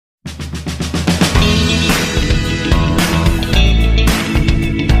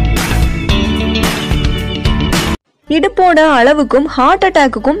இடுப்போட அளவுக்கும் ஹார்ட்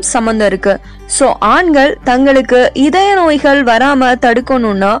அட்டாக்குக்கும் சம்பந்தம் இருக்கு. சோ ஆண்கள் தங்களுக்கு இதய நோய்கள் வராம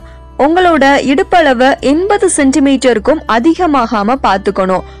தடுக்கணும்னா உங்களோட இடுப்பளவு 80 சென்டிமீட்டருக்கும் அதிகமாகாம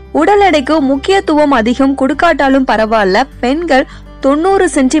பாத்துக்கணும். உடல் எடைக்கு முக்கியத்துவம் அதிகம் கொடுக்காட்டாலும் பரவாயில்ல, பெண்கள் 90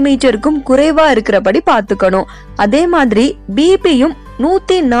 சென்டிமீட்டருக்கும் குறைவா இருக்கிறபடி பாத்துக்கணும். அதே மாதிரி பிபியும்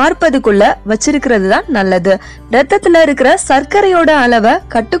 140க்குள்ள வச்சிருக்கிறது தான் நல்லது. ரத்தத்துல இருக்கிற சர்க்கரையோட அளவை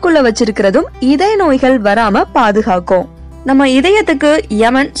கட்டுக்குள்ள வச்சிருக்கிறதும் இதய நோய்கள் வராம பாதுகாக்கும். நம்ம இதயத்துக்கு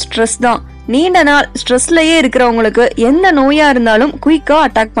யமன் ஸ்ட்ரெஸ் தான். நீண்ட நாள் ஸ்ட்ரெஸ்லயே இருக்கிறவங்களுக்கு எந்த நோயா இருந்தாலும் குயிக்கா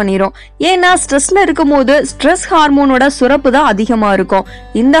அட்டாக் பண்ணிரும். ஏன்னா ஸ்ட்ரெஸ்ல இருக்கும் போது ஸ்ட்ரெஸ் ஹார்மோனோட சுரப்பு தான் அதிகமா இருக்கும்.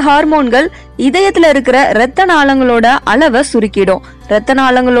 இந்த ஹார்மோன்கள் இதயத்துல இருக்கிற இரத்த நாளங்களோட அளவை சுருக்கிடும். இரத்த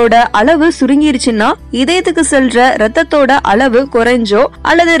நாளங்களோட அளவு சுருங்கிருச்சுன்னா இதயத்துக்கு செல்ற ரத்தத்தோட அளவு குறைஞ்சோ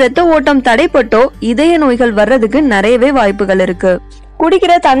அல்லது இரத்த ஓட்டம் தடைப்பட்டோ இதய நோய்கள் வர்றதுக்கு நிறையவே வாய்ப்புகள் இருக்கு.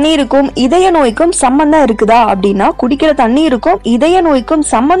 குடிக்கிற தண்ணீருக்கும் இதய நோய்க்கும் சம்பந்தம் இருக்குதா அப்படின்னா, குடிக்கிற தண்ணீருக்கும் இதய நோய்க்கும்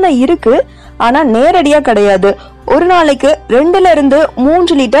சம்பந்தம் இருக்கு, ஆனா நேரடியா கிடையாது. ஒரு நாளைக்கு 2ல இருந்து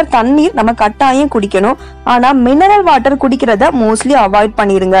 3 லிட்டர் தண்ணீர் நம்ம கட்டாயம் குடிக்கணும். ஆனா மினரல் வாட்டர் குடிக்கிறத மோஸ்ட்லி அவாய்ட்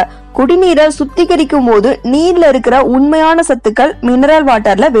பண்ணிருங்க. குடிநீரை சுத்திகரிக்கும் போது நீர்ல இருக்கிற உண்மையான சத்துக்கள் மினரல்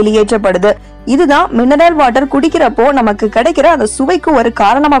வாட்டர்ல வெளியேற்றப்படுது. இதுதான் மினரல் வாட்டர் குடிக்கிறப்போ நமக்கு கிடைக்கிற அந்த சுவைக்கு ஒரு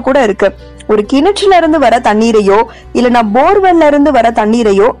காரணமா கூட இருக்கு. ஒரு கிணற்றுல இருந்து வர தண்ணீரையோ இல்லைன்னா போர்வெல்ல இருந்து வர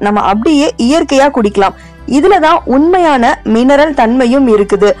தண்ணீரையோ நம்ம அப்படியே இயற்கையா குடிக்கலாம். இதுலதான் உண்மையான மினரல் தன்மையும்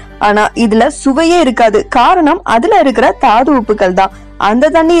இருக்குது. ஆனா இதுல சுவையே இருக்காது. காரணம் அதுல இருக்கிற தாது உப்புக்கள் தான்.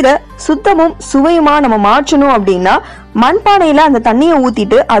 அந்த தண்ணீரை சுத்தமும் சுவையுமா நம்ம மாற்றணும் அப்படின்னா மண்பானையில அந்த தண்ணியை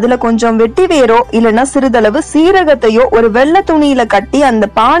ஊத்திட்டு அதுல கொஞ்சம் வெட்டி வேரோ இல்லைன்னா சிறிதளவு சீரகத்தையோ ஒரு வெள்ளை துணியில கட்டி அந்த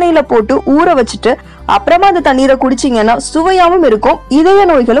பானையில போட்டு ஊற வச்சுட்டு அப்புறமா அந்த தண்ணீரை குடிச்சிங்கன்னா சுவையாவும் இருக்கும், இதய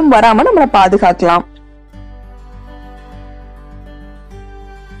நோய்களும் வராம நம்மளை பாதுகாக்கலாம்.